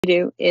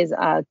do is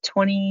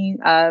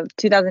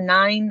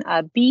 2009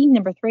 B,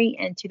 number 3,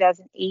 and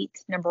 2008,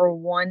 number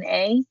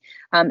 1A.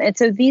 And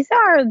so these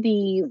are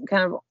the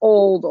kind of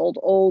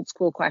old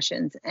school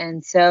questions.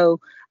 And so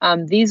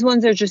these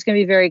ones are just going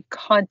to be very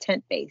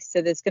content based.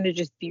 So that's going to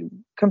just be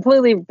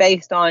completely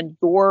based on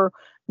your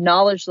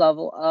knowledge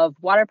level of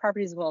water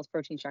properties as well as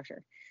protein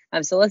structure.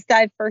 So let's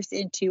dive first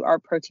into our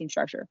protein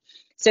structure.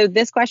 So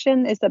this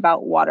question is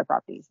about water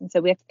properties. And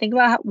so we have to think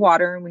about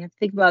water, and we have to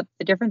think about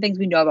the different things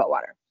we know about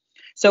water.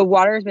 So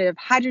water is made of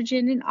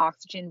hydrogen and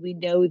oxygen. We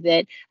know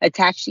that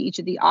attached to each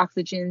of the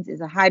oxygens is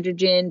a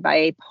hydrogen by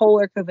a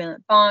polar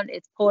covalent bond.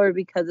 It's polar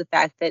because of the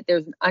fact that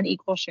there's an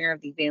unequal share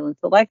of the valence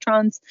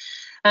electrons.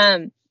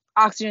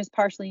 Oxygen is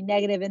partially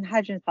negative and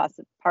hydrogen is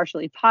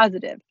partially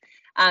positive.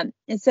 And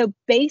so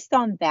based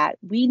on that,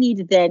 we need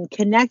to then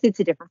connect it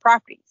to different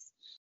properties.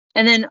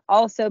 And then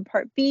also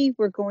part B,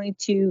 we're going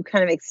to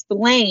kind of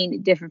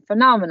explain different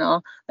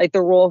phenomena like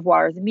the role of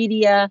water as a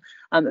media,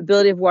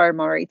 ability of water to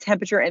moderate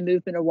temperature, and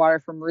movement of water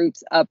from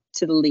roots up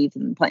to the leaves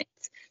and the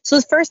plants. So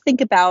let's first think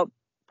about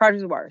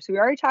properties of water. So we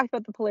already talked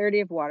about the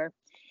polarity of water.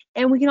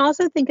 And we can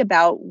also think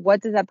about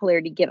what does that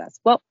polarity give us?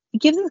 Well,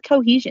 it gives us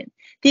cohesion,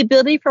 the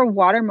ability for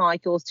water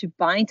molecules to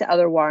bind to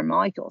other water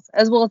molecules,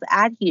 as well as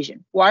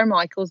adhesion, water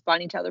molecules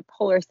binding to other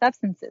polar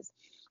substances.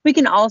 We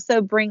can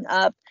also bring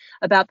up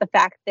about the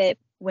fact that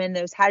when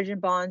those hydrogen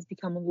bonds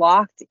become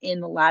locked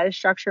in the lattice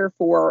structure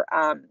for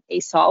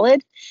a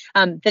solid,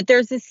 that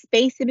there's this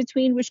space in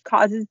between which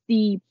causes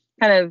the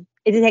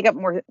it to take up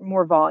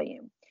more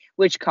volume,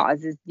 which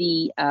causes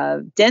the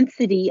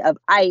density of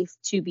ice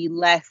to be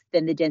less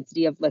than the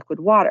density of liquid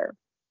water.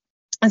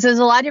 And so there's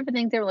a lot of different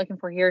things that we're looking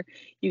for here.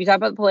 You can talk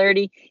about the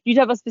polarity. You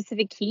talk about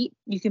specific heat.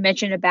 You can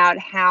mention about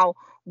how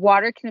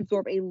water can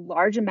absorb a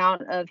large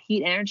amount of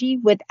heat energy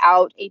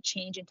without a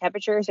change in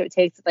temperature. So it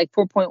takes like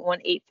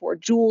 4.184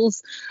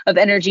 joules of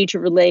energy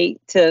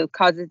to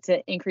cause it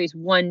to increase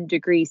 1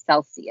 degree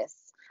Celsius.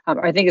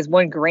 Or I think it's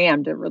 1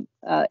 gram to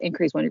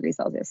increase 1 degree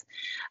Celsius.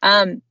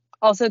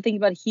 Also, think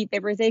about heat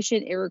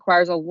vaporization. It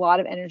requires a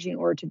lot of energy in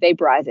order to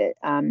vaporize it.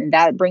 And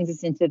that brings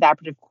us into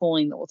evaporative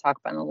cooling that we'll talk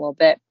about in a little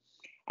bit.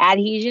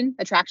 Adhesion,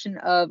 attraction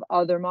of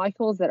other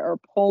molecules that are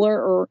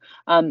polar or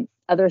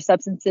other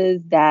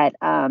substances that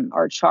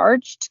are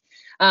charged.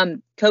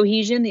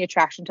 Cohesion, the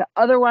attraction to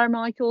other water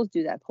molecules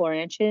due to that polar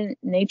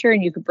nature,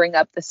 and you could bring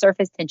up the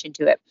surface tension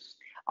to it.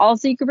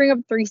 Also, you could bring up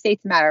 3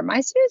 states of matter. My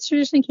students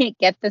traditionally can't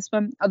get this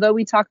one, although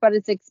we talk about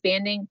it's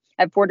expanding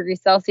at 4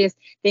 degrees Celsius.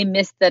 They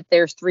miss that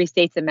there's 3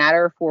 states of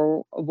matter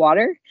for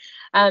water.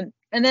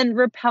 And then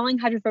repelling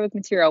hydrophobic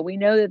material. We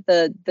know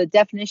that the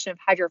definition of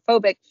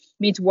hydrophobic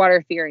means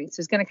water fearing, so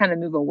it's going to kind of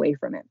move away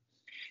from it.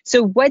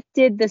 So what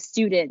did the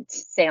student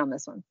say on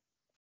this one?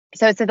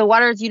 So it said the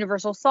water is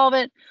universal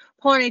solvent.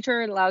 Polar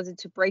nature allows it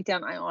to break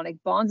down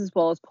ionic bonds as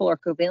well as polar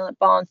covalent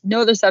bonds.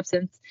 No other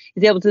substance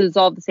is able to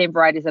dissolve the same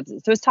variety of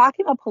substances. So it's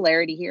talking about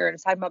polarity here, and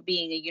it's talking about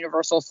being a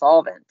universal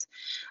solvent.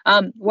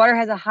 Water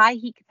has a high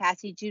heat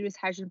capacity due to its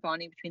hydrogen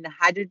bonding between the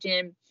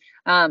hydrogen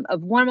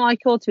of one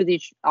molecule to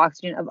the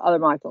oxygen of other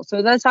molecules.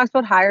 So that talks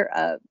about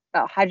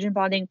hydrogen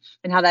bonding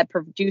and how that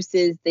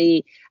produces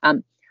the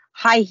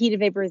high heat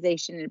of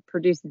vaporization, and it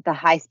produces the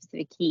high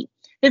specific heat.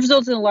 This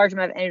results in a large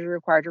amount of energy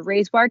required to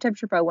raise water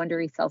temperature by 1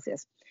 degree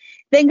Celsius.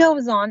 Then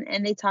goes on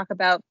and they talk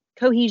about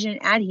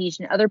cohesion,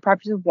 adhesion, other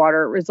properties of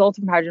water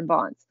resulting from hydrogen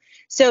bonds.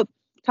 So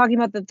talking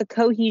about that the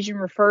cohesion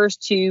refers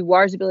to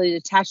water's ability to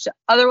attach to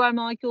other water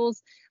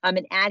molecules,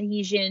 and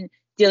adhesion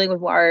dealing with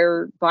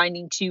water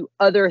binding to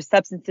other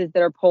substances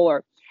that are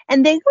polar.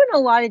 And they go into a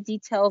lot of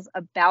details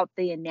about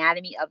the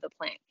anatomy of the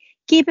plant.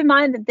 Keep in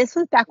mind that this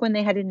was back when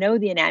they had to know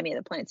the anatomy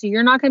of the plant. So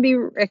you're not going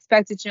to be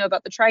expected to know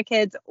about the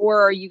trichids,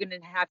 or are you going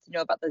to have to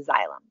know about the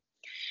xylem?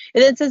 It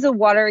then says the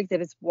water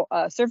exhibits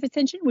surface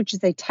tension, which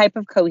is a type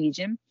of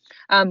cohesion,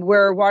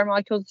 where water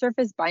molecules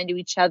surface bind to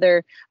each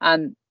other,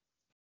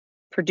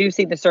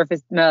 producing the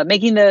surface,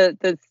 making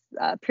the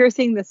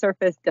piercing the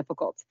surface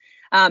difficult.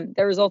 That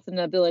results in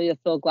the ability to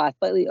fill glass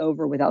slightly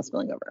over without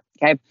spilling over.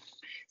 Okay,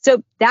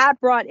 so that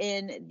brought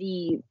in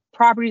the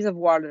properties of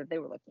water that they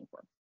were looking for.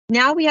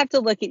 Now we have to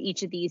look at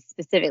each of these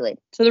specifically.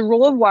 So the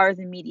role of water as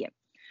a medium.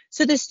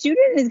 So the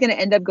student is going to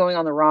end up going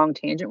on the wrong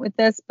tangent with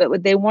this, but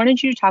what they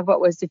wanted you to talk about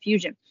was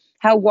diffusion,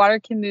 how water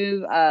can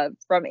move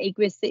from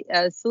aqueous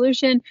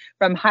solution,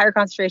 from higher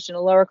concentration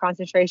to lower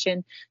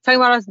concentration, talking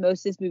about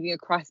osmosis moving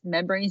across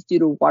membranes due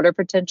to water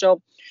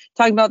potential,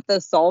 talking about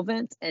the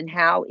solvent and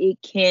how it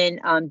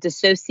can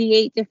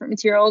dissociate different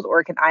materials,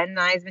 or it can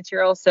ionize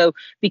materials. So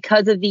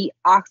because of the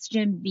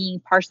oxygen being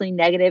partially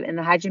negative and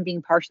the hydrogen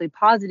being partially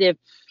positive,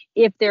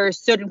 if there is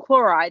sodium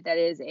chloride, that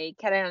is a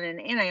cation and an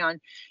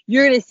anion,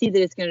 you're going to see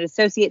that it's going to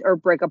dissociate or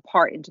break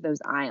apart into those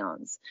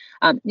ions.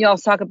 You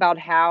also talk about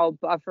how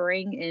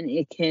buffering, and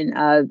it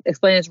can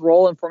explain its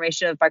role in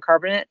formation of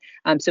bicarbonate.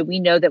 So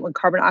we know that when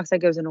carbon dioxide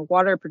goes into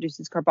water, it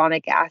produces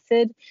carbonic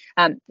acid.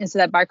 And so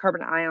that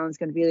bicarbonate ion is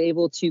going to be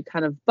able to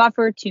kind of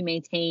buffer to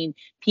maintain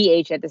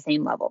pH at the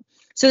same level.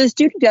 So the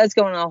student does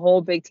go on a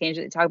whole big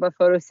tangent. They talk about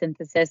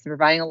photosynthesis and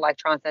providing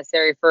electrons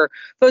necessary for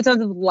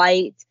photons of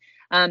light,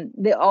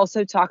 They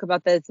also talk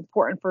about that it's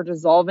important for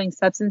dissolving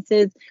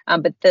substances,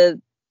 but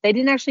they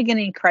didn't actually get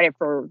any credit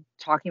for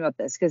talking about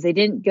this because they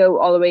didn't go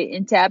all the way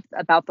in depth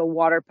about the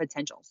water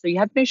potential. So you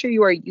have to make sure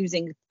you are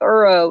using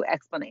thorough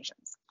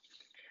explanations.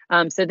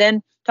 So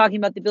then talking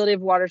about the ability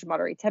of water to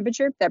moderate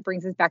temperature, that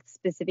brings us back to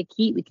specific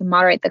heat. We can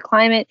moderate the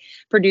climate,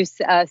 produce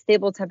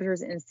stable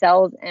temperatures in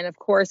cells, and of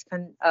course,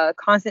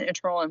 constant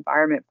internal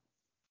environment.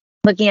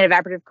 Looking at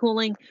evaporative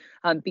cooling,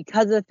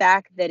 because of the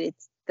fact that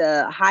it's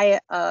the high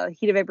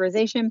heat of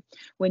vaporization,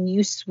 when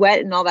you sweat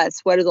and all that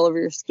sweat is all over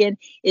your skin,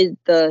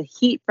 the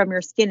heat from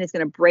your skin is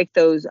going to break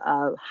those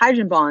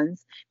hydrogen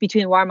bonds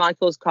between water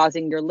molecules,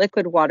 causing your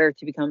liquid water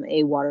to become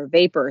a water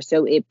vapor.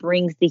 So it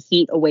brings the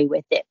heat away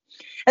with it.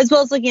 As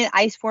well as looking at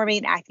ice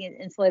forming, acting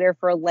as insulator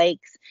for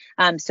lakes.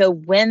 So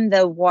when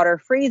the water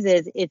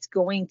freezes, it's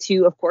going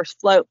to, of course,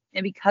 float.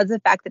 And because of the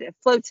fact that it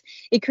floats,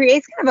 it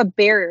creates kind of a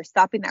barrier,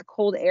 stopping that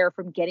cold air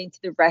from getting to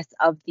the rest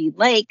of the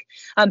lake.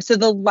 So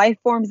the life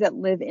forms that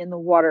live in the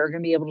water are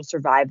going to be able to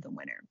survive the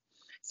winter.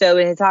 So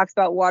it talks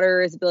about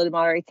water's ability to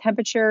moderate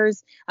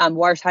temperatures.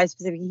 Water's high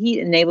specific heat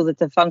enables it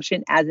to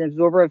function as an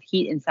absorber of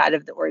heat inside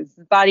of the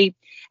organism's body.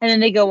 And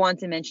then they go on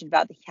to mention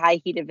about the high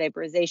heat of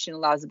vaporization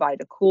allows the body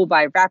to cool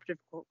by evaporative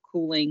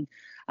cooling,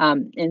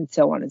 and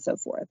so on and so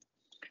forth.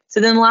 So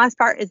then the last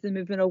part is the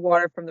movement of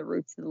water from the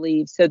roots to the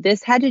leaves. So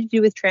this had to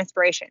do with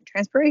transpiration.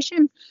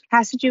 Transpiration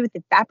has to do with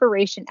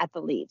evaporation at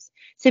the leaves.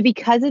 So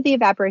because of the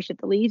evaporation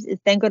at the leaves,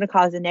 it's then going to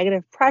cause a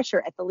negative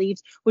pressure at the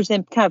leaves, which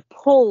then kind of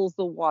pulls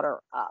the water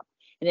up.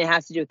 And it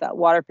has to do with that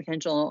water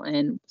potential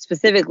and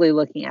specifically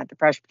looking at the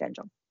pressure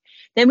potential.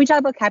 Then we talk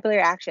about capillary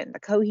action, the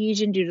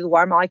cohesion due to the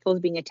water molecules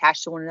being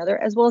attached to one another,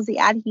 as well as the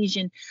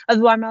adhesion of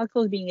the water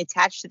molecules being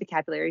attached to the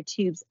capillary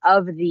tubes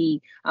of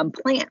the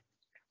plant.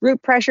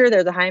 Root pressure,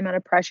 there's a high amount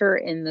of pressure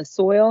in the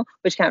soil,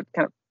 which kind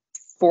of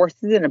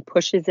forces it and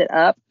pushes it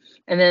up.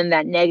 And then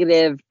that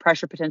negative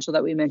pressure potential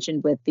that we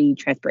mentioned with the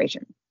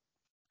transpiration.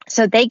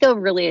 So they go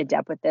really in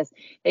depth with this.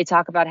 They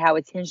talk about how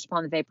it's hinged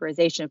upon the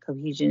vaporization of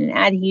cohesion and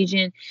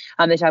adhesion.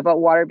 They talk about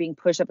water being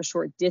pushed up a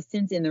short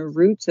distance in the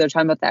root. So they're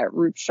talking about that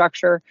root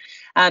structure.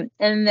 And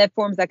that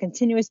forms that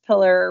continuous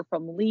pillar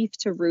from leaf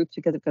to roots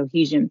because of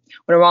cohesion.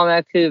 When a raw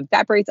molecule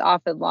evaporates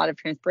off a lot of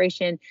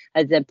transpiration,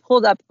 as then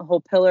pulled up the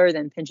whole pillar,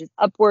 then pinches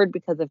upward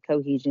because of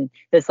cohesion.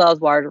 This allows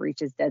water to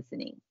reach its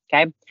destiny.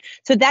 Okay,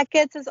 so that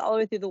gets us all the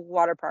way through the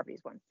water properties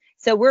one.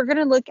 So we're going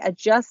to look at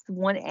just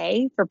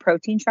 1A for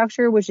protein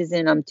structure, which is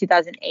in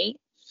 2008.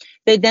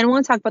 They then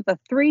want to talk about the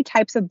 3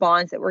 types of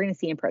bonds that we're going to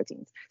see in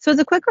proteins. So as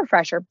a quick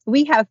refresher,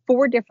 we have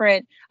 4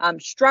 different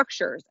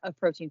structures of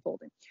protein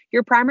folding.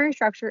 Your primary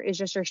structure is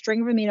just your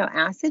string of amino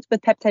acids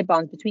with peptide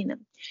bonds between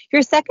them.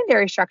 Your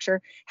secondary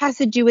structure has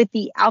to do with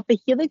the alpha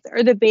helix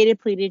or the beta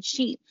pleated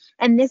sheet.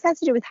 And this has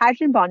to do with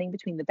hydrogen bonding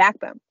between the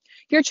backbone.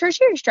 Your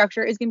tertiary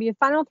structure is going to be a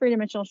final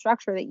 3-dimensional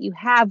structure that you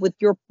have with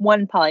your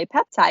one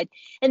polypeptide.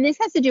 And this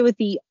has to do with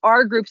the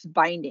R groups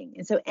binding.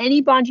 And so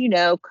any bond you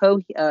know,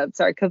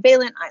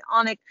 covalent,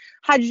 ionic,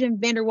 hydrogen,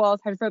 van der Waals,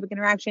 hydrophobic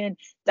interaction,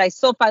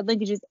 disulfide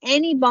linkages,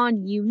 any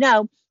bond you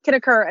know can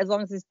occur as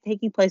long as it's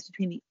taking place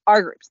between the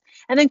R groups.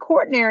 And then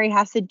quaternary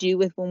has to do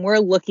with when we're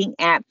looking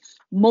at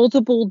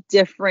multiple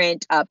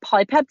different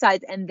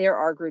polypeptides and their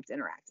R groups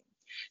interacting.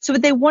 So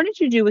what they wanted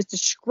you to do was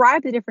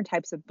describe the different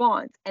types of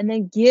bonds and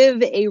then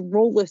give a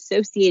role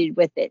associated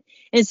with it.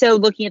 And so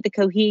looking at the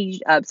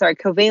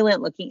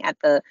covalent, looking at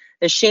the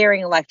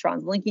sharing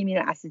electrons, linking amino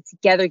acids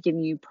together,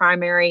 giving you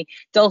primary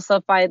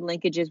disulfide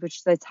linkages, which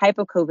is a type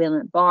of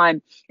covalent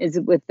bond, is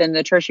within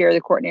the tertiary or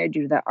the quaternary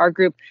due to the R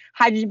group.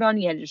 Hydrogen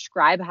bond, you had to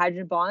describe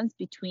hydrogen bonds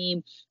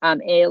between a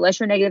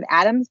electronegative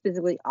atom,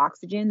 specifically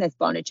oxygen, that's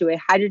bonded to a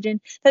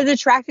hydrogen that's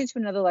attracted to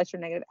another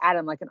electronegative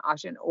atom like an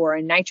oxygen or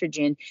a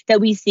nitrogen that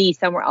we see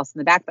somewhere else in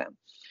the backbone.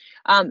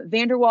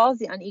 Van der Waals,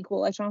 the unequal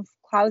electron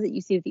clouds that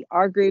you see with the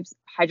R groups,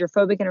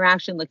 hydrophobic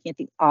interaction, looking at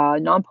the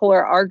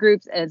nonpolar R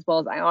groups, as well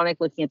as ionic,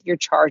 looking at your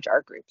charged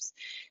R groups.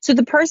 So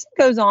the person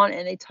goes on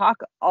and they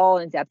talk all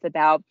in depth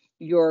about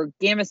your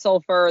gamma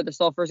sulfur. The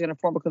sulfur is going to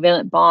form a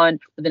covalent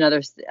bond with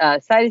another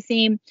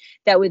cytosine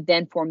that would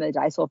then form the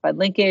disulfide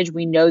linkage.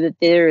 We know that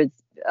there is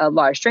a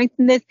lot of strength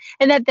in this,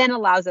 and that then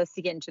allows us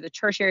to get into the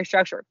tertiary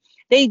structure.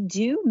 They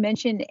do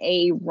mention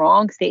a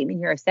wrong statement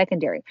here of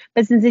secondary,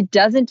 but since it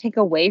doesn't take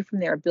away from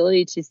their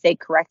ability to say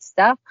correct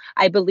stuff,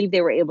 I believe they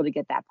were able to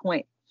get that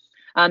point.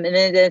 And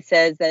then it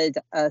says that it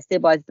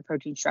stabilizes the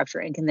protein structure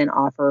and can then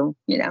offer,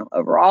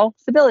 overall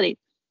stability.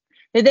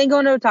 They then go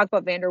on to talk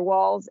about van der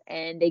Waals,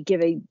 and they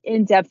give an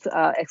in-depth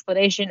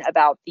explanation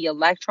about the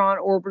electron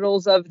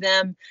orbitals of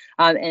them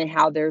and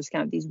how there's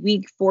kind of these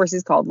weak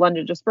forces called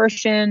London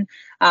dispersion.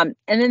 And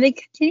then they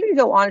continue to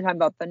go on and talk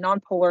about the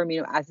nonpolar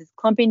amino acids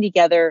clumping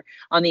together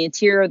on the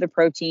interior of the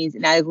proteins,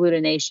 and that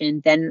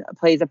agglutination then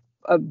plays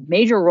a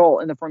major role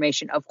in the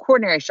formation of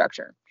quaternary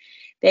structure.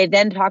 They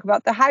then talk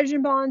about the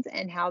hydrogen bonds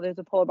and how there's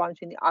a polar bond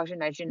between the oxygen,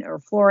 nitrogen, or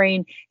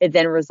fluorine. It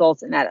then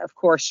results in that, of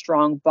course,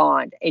 strong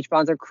bond. H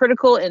bonds are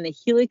critical in the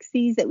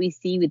helices that we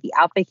see with the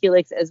alpha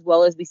helix, as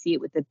well as we see it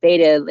with the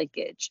beta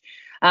linkage.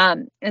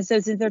 And so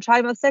since they're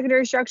talking about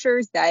secondary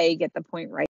structures, they get the point right.